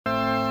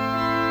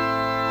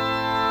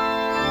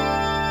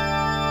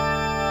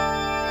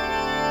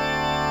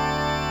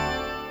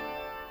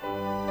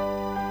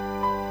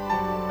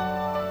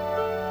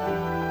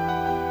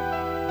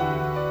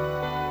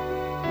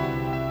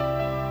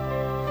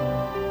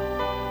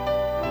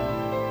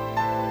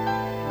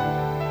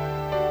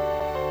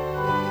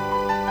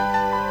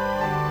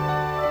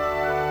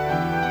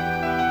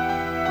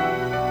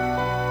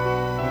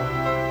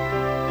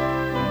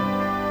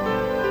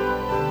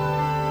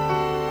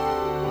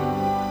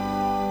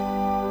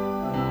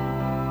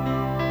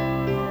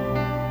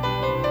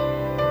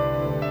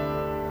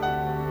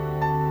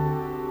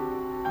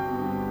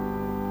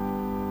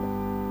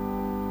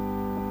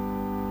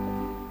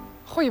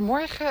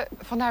Goedemorgen.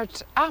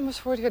 Vanuit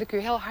Amersfoort wil ik u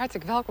heel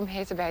hartelijk welkom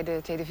heten bij de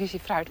televisie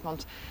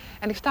Fruitmand.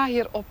 En ik sta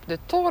hier op de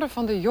toren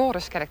van de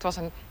Joriskerk. Het was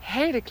een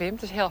hele klim,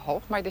 het is heel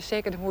hoog, maar het is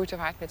zeker de moeite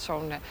waard met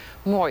zo'n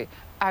mooi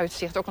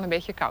uitzicht. Ook al een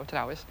beetje koud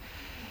trouwens.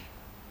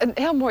 Een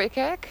heel mooie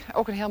kerk,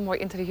 ook een heel mooi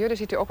interieur. Daar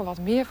ziet u ook al wat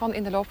meer van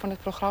in de loop van het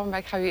programma. Maar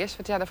ik ga u eerst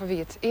vertellen voor wie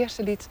het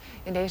eerste lied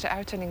in deze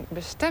uitzending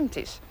bestemd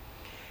is.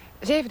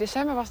 7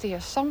 december was de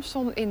heer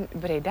Samson in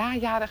Breda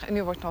jarig en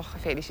u wordt nog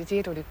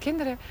gefeliciteerd door de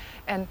kinderen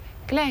en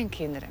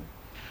kleinkinderen.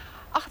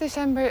 8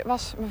 december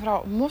was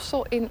mevrouw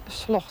Mossel in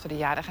Slochteren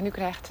jarig en u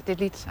krijgt dit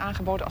lied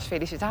aangeboden als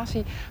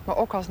felicitatie, maar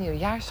ook als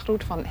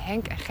nieuwjaarsgroet van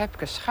Henk en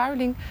Gepke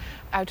Schuiling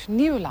uit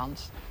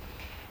Nieuwland.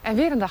 En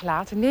weer een dag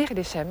later, 9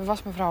 december,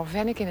 was mevrouw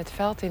Vennik in het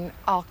veld in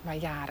Alkmaar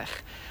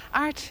jarig.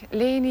 Aart,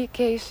 Leni,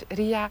 Kees,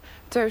 Ria,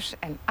 Teus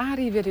en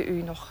Arie willen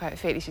u nog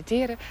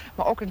feliciteren,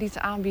 maar ook een lied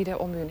aanbieden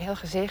om u een heel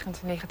gezegend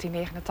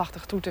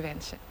 1989 toe te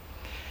wensen.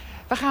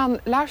 We gaan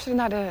luisteren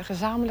naar de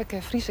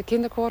gezamenlijke Friese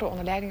kinderkoren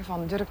onder leiding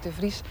van Dirk de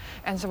Vries.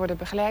 En ze worden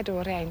begeleid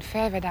door Rijn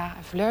Verweda,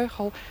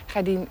 vleugel,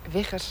 Gerdien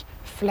Wiggers,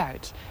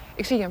 fluit.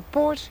 Ik zie een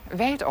poort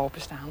wijd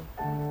openstaan.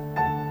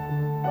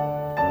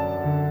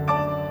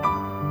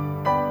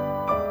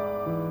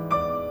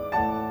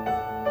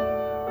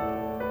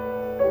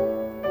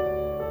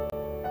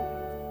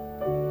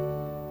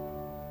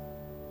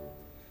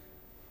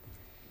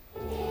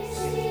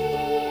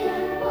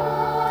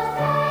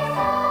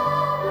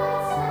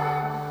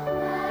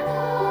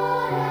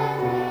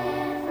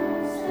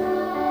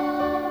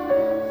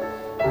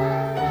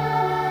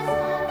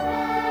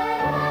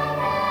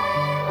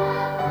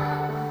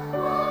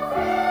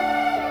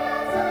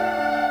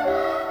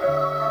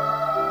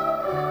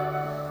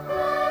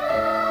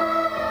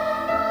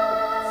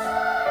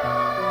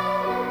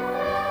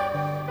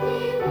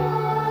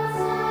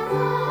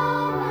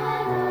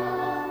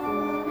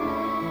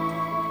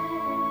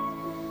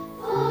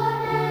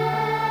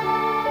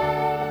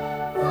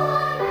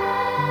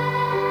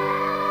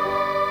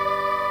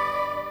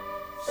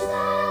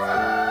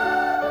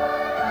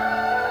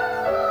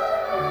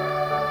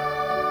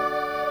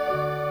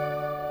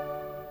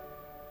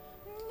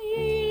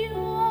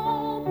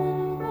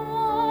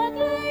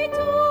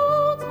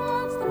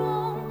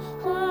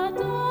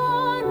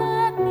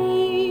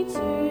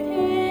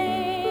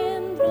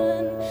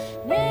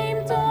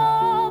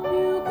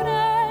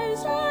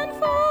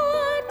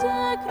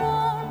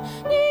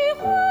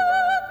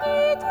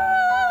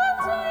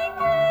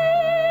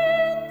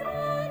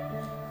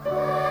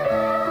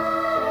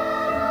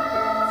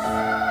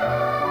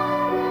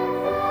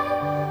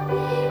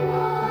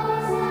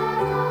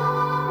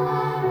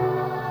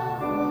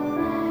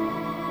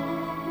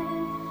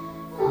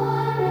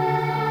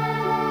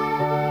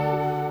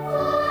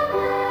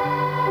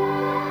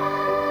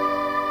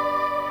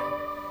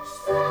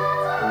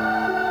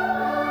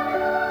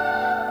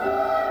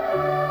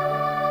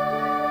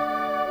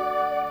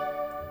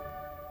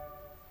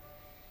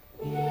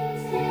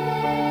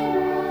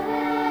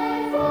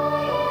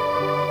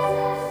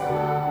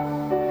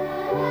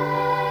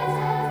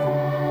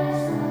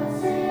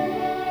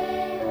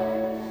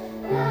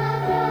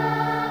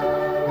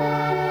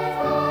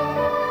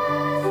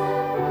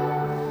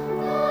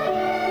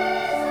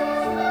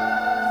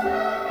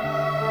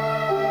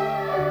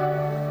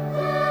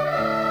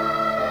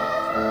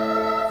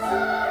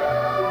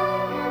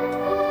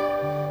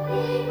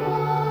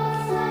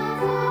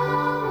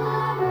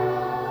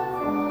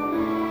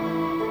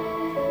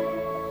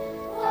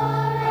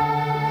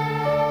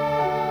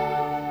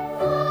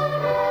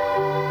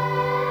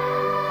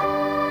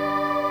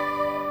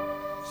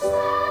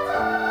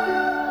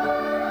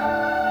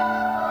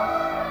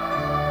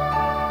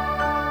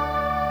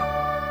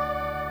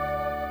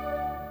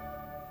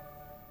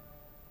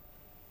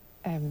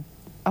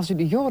 Als u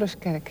de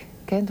Joriskerk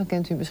kent, dan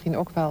kent u misschien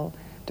ook wel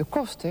de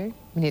koster,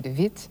 meneer De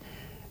Wit.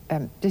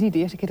 Het is niet de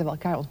eerste keer dat we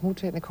elkaar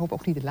ontmoeten en ik hoop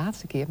ook niet de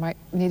laatste keer. Maar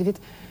meneer De Wit,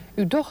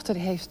 uw dochter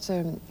heeft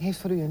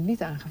voor u een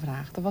lied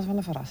aangevraagd. Dat was wel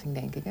een verrassing,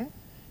 denk ik, hè?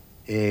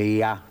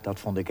 Ja, dat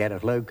vond ik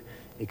erg leuk.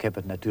 Ik heb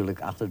het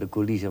natuurlijk achter de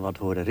coulissen wat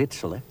horen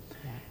ritselen.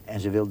 Ja. En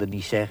ze wilde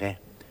niet zeggen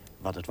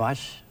wat het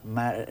was,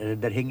 maar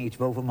er hing iets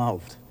boven mijn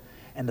hoofd.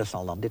 En dat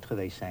zal dan dit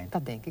geweest zijn.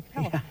 Dat denk ik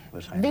wel. Ja,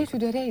 waarschijnlijk.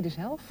 Weet u de reden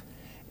zelf?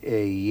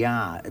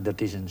 Ja,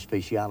 dat is een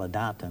speciale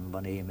datum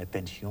wanneer je met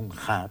pensioen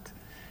gaat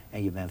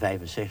en je bent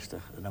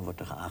 65. Dan wordt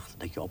er geacht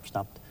dat je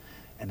opstapt.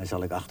 En dan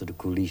zal ik achter de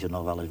coulissen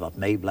nog wel eens wat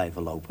mee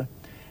blijven lopen.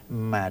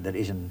 Maar er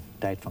is een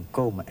tijd van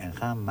komen en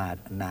gaan. Maar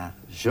na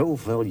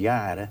zoveel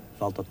jaren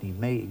valt dat niet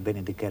mee. Ik ben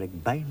in de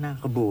kerk bijna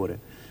geboren.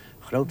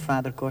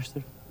 Grootvader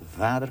koster,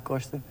 vader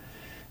koster.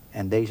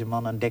 En deze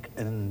man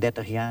een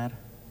 30 jaar.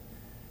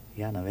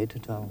 Ja, dan weet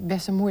het wel.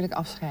 Best een moeilijk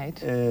afscheid.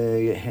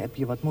 Heb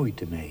je wat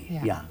moeite mee?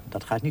 Ja. Ja,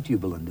 dat gaat niet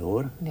jubelend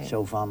hoor. Nee.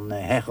 Zo van,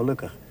 hè,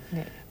 gelukkig.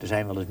 Nee. Er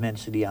zijn wel eens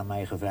mensen die aan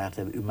mij gevraagd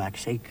hebben, u maakt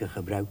zeker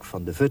gebruik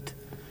van de VUT.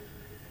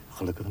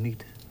 Gelukkig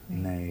niet.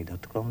 Nee,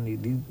 dat kwam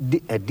niet.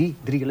 Die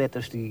 3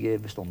 letters die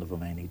bestonden voor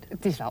mij niet.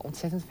 Het is wel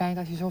ontzettend fijn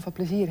als je zoveel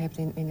plezier hebt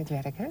in het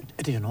werk, hè?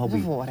 Het is een hobby.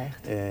 Het is een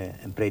voorrecht.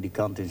 Een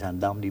predikant in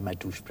Zaandam die mij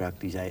toesprak,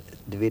 die zei,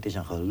 De Wit is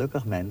een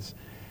gelukkig mens.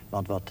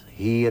 Want wat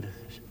hier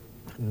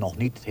nog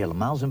niet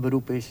helemaal zijn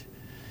beroep is,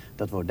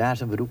 dat wordt daar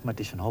zijn beroep, maar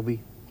het is zijn hobby.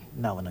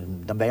 Nou,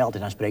 en dan ben je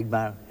altijd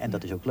aanspreekbaar. En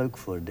dat is ook leuk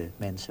voor de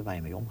mensen waar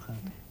je mee omgaat.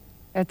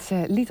 Het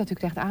lied dat u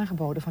krijgt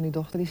aangeboden van uw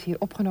dochter is hier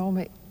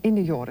opgenomen in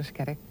de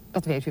Joriskerk.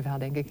 Dat weet u wel,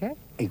 denk ik, hè?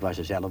 Ik was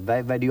er zelf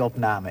bij die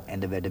opname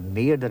en er werden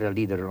meerdere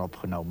liederen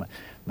opgenomen.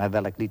 Maar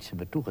welk lied ze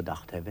me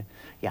toegedacht hebben,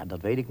 ja,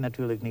 dat weet ik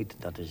natuurlijk niet.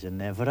 Dat is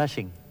een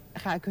verrassing.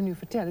 Ga ik u nu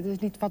vertellen, het is een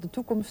lied wat de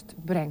toekomst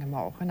brengen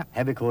mogen. Nou,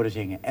 heb ik horen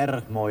zingen.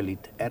 Erg mooi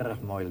lied,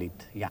 erg mooi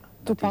lied. Ja,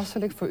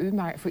 toepasselijk voor u,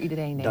 maar voor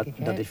iedereen, denk ik.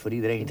 Hè? Dat is voor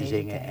iedereen te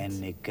zingen. Tijd.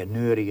 En ik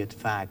neurie het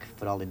vaak,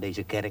 vooral in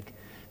deze kerk,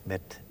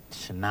 met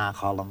zijn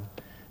nagalm.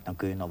 Dan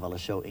kun je nog wel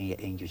eens zo in je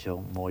eentje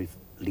zo'n mooi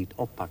lied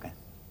oppakken.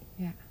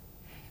 Ja.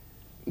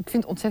 Ik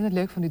vind het ontzettend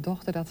leuk van uw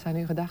dochter dat ze aan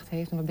u gedacht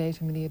heeft om op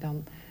deze manier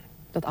dan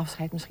dat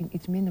afscheid misschien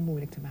iets minder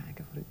moeilijk te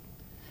maken voor u.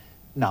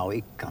 Nou,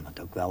 ik kan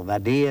het ook wel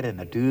waarderen,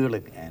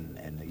 natuurlijk.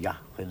 En ja,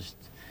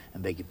 gunst,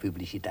 een beetje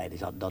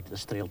publiciteit, dat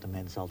streelt de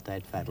mensen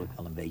altijd feitelijk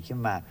wel een beetje.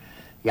 Maar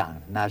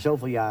ja, na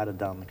zoveel jaren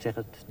dan, ik zeg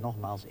het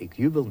nogmaals, ik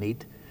jubel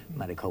niet,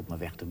 maar ik hoop mijn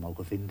weg te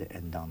mogen vinden.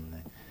 En dan,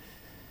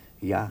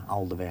 ja,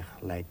 al de weg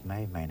leidt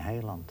mij, mijn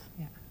heiland.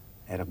 Ja.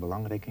 Erg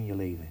belangrijk in je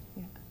leven.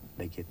 Ja.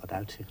 Dat je wat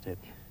uitzicht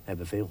hebt. We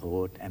hebben veel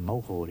gehoord en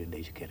mogen horen in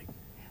deze kerk.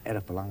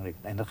 Erg belangrijk.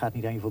 En dat gaat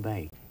niet aan je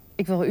voorbij.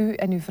 Ik wil u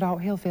en uw vrouw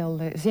heel veel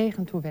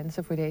zegen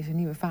toewensen voor deze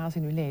nieuwe fase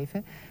in uw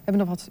leven. We hebben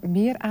nog wat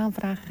meer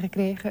aanvragen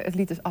gekregen. Het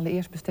lied is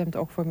allereerst bestemd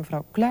ook voor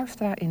mevrouw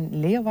Kluistra in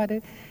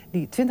Leeuwarden,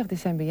 die 20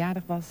 december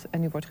jarig was.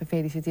 En u wordt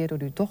gefeliciteerd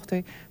door uw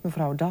dochter,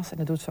 mevrouw Das. En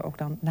dat doet ze ook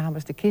dan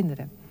namens de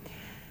kinderen.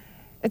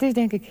 Het is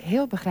denk ik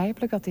heel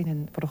begrijpelijk dat in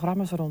een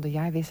programma zo rond de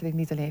jaarwisseling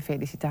niet alleen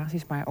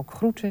felicitaties, maar ook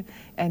groeten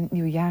en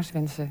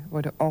nieuwjaarswensen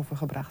worden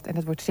overgebracht. En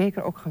dat wordt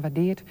zeker ook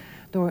gewaardeerd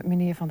door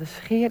meneer Van de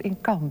Scheer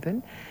in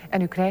Kampen.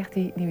 En u krijgt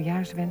die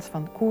nieuwjaarswens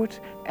van Koert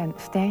en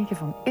Stijntje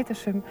van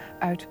Ittersum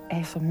uit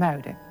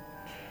IJsselmuiden.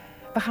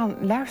 We gaan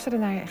luisteren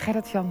naar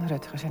Gerrit-Jan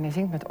Rutgers en hij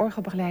zingt met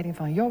orgelbegeleiding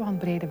van Johan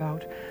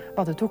Bredewoud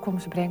wat de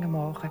toekomst brengen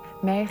mogen.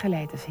 Mij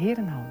geleidt is Heer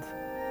in hand.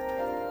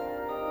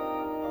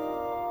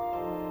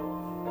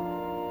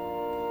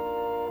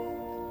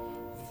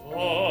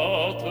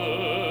 Wat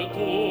de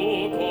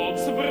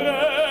toekomst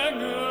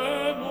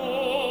brengen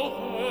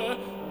moge,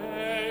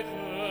 mij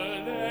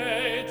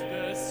geleidt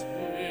des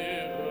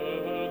Heeren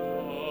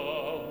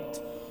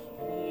hand.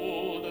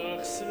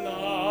 Moedig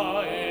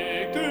sla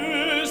ik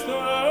dus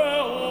de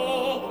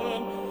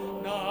ogen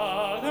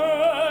naar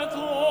het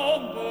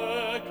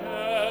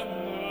onbekende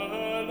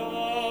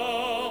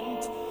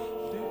land.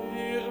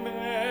 Leer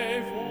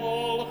mij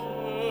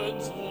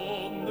volgen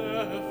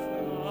zonder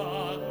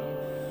vragen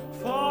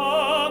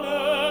van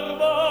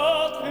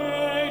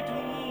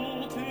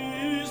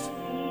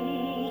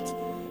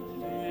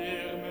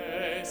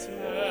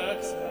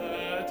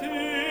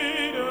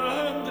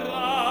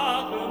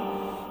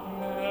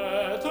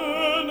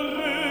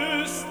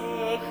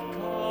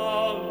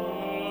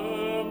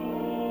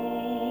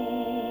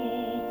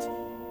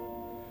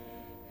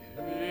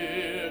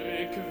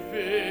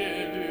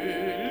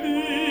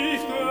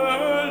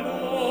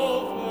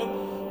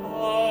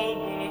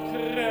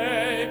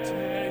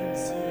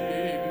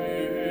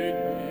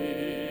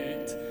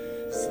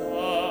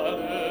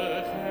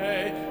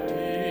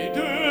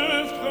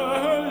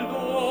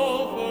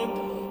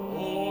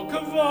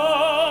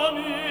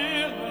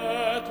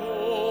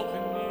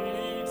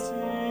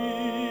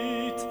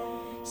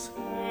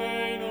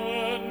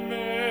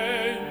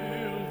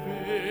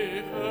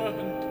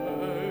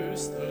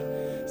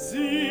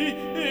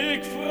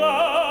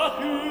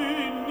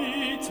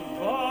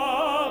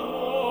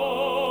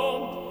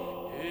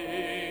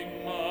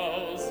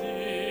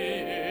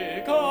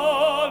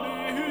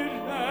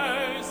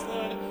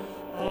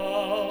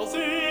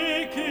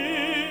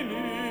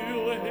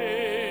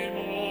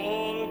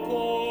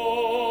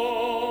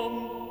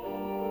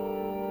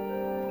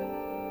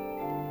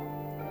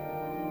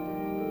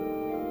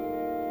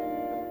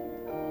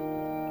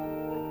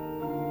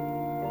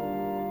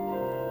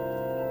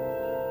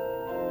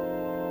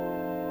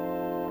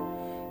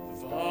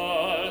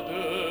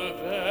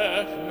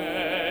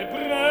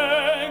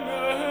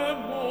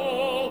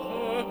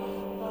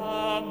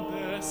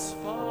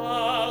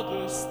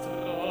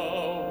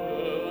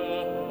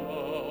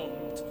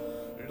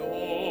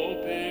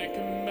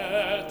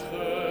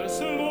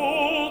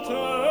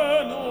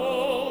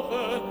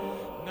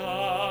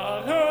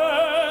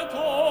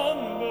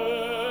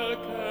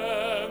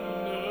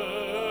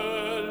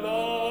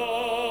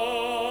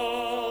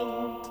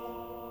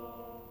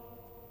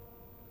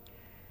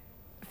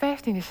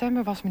In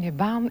december was meneer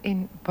Baan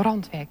in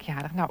Brandwijk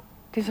jarig. Nou,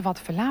 het is een wat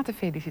verlaten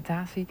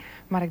felicitatie,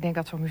 maar ik denk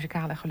dat zo'n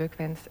muzikale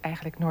gelukwens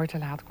eigenlijk nooit te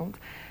laat komt.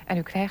 En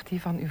u krijgt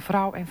die van uw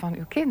vrouw en van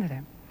uw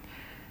kinderen.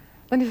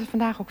 Dan is het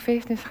vandaag ook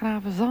feest in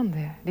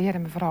Schravenzande. De heer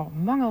en mevrouw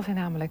Mangel zijn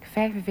namelijk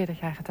 45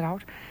 jaar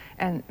getrouwd.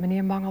 En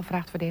meneer Mangel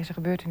vraagt voor deze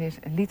gebeurtenis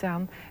een lied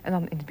aan en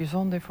dan in het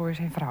bijzonder voor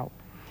zijn vrouw.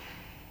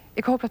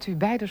 Ik hoop dat u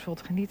beiden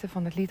zult genieten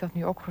van het lied dat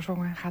nu ook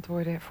gezongen gaat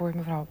worden voor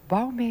mevrouw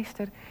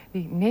Bouwmeester,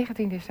 die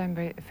 19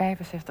 december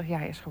 65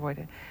 jaar is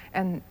geworden.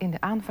 En in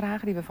de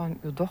aanvragen die we van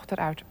uw dochter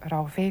uit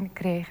Rauwveen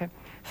kregen,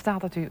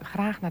 staat dat u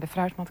graag naar de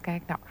fruitmand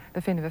kijkt. Nou,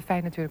 dat vinden we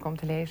fijn natuurlijk om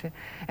te lezen.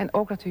 En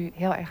ook dat u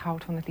heel erg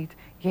houdt van het lied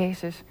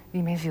Jezus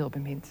die mijn ziel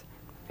bemint.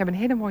 We hebben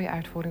een hele mooie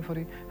uitvoering voor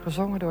u,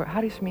 gezongen door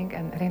Harry Smink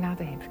en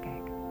Renate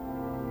Heemskerk.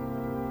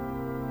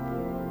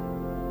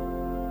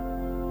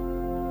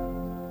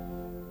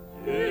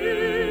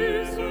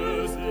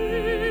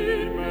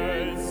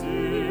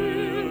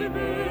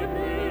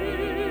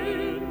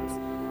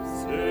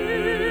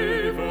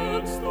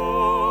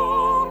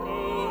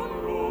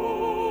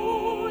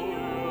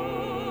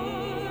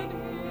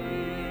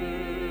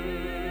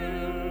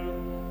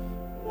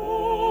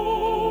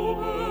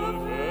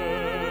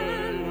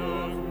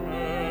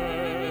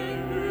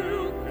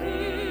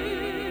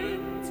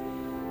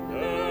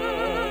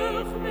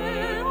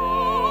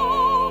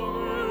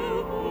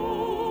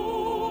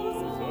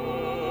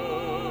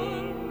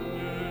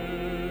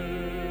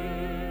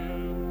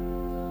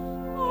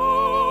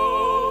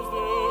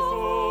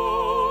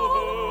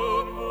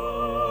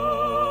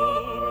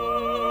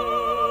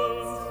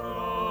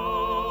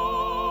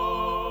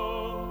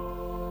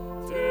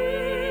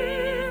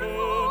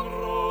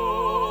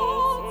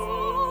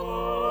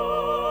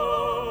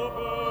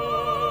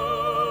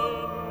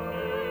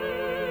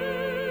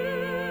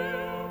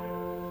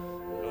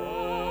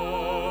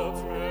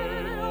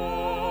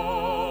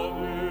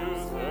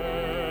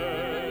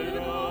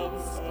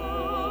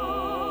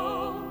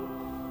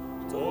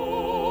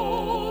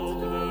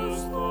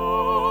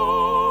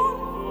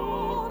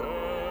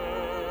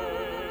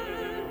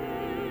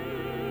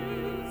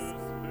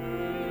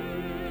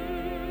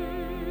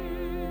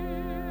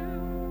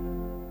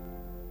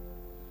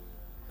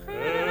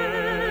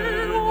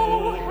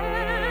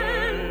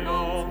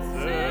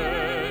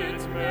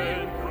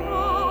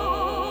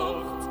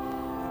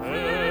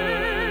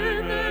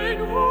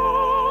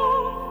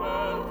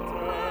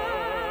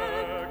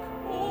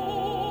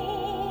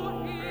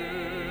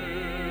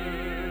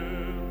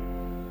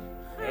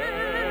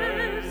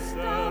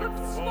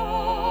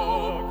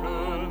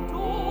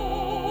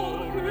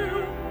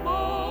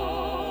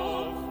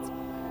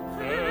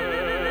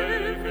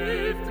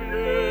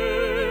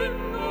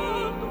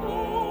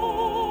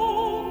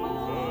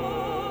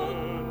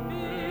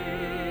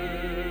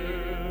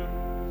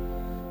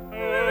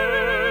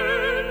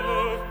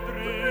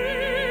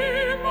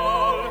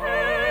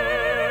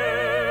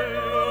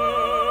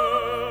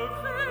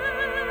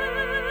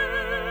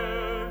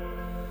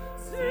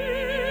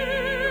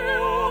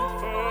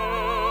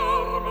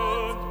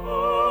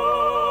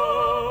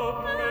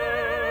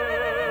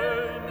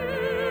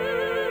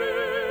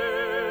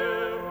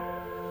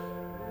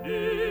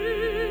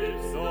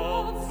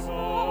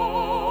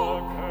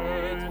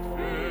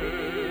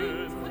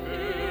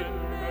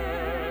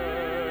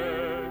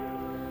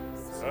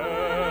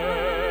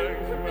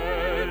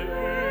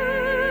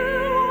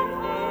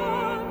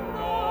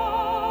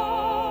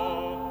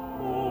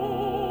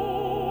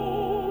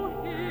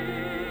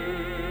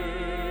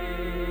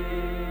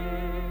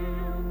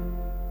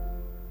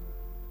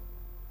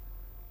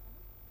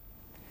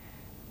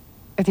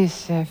 Het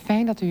is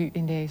fijn dat u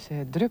in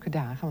deze drukke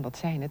dagen, want dat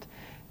zijn het,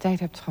 tijd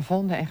hebt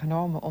gevonden en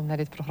genomen om naar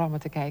dit programma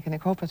te kijken. En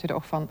ik hoop dat u er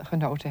ook van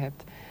genoten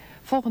hebt.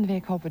 Volgende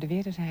week hopen we er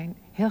weer te zijn.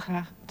 Heel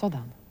graag tot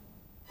dan.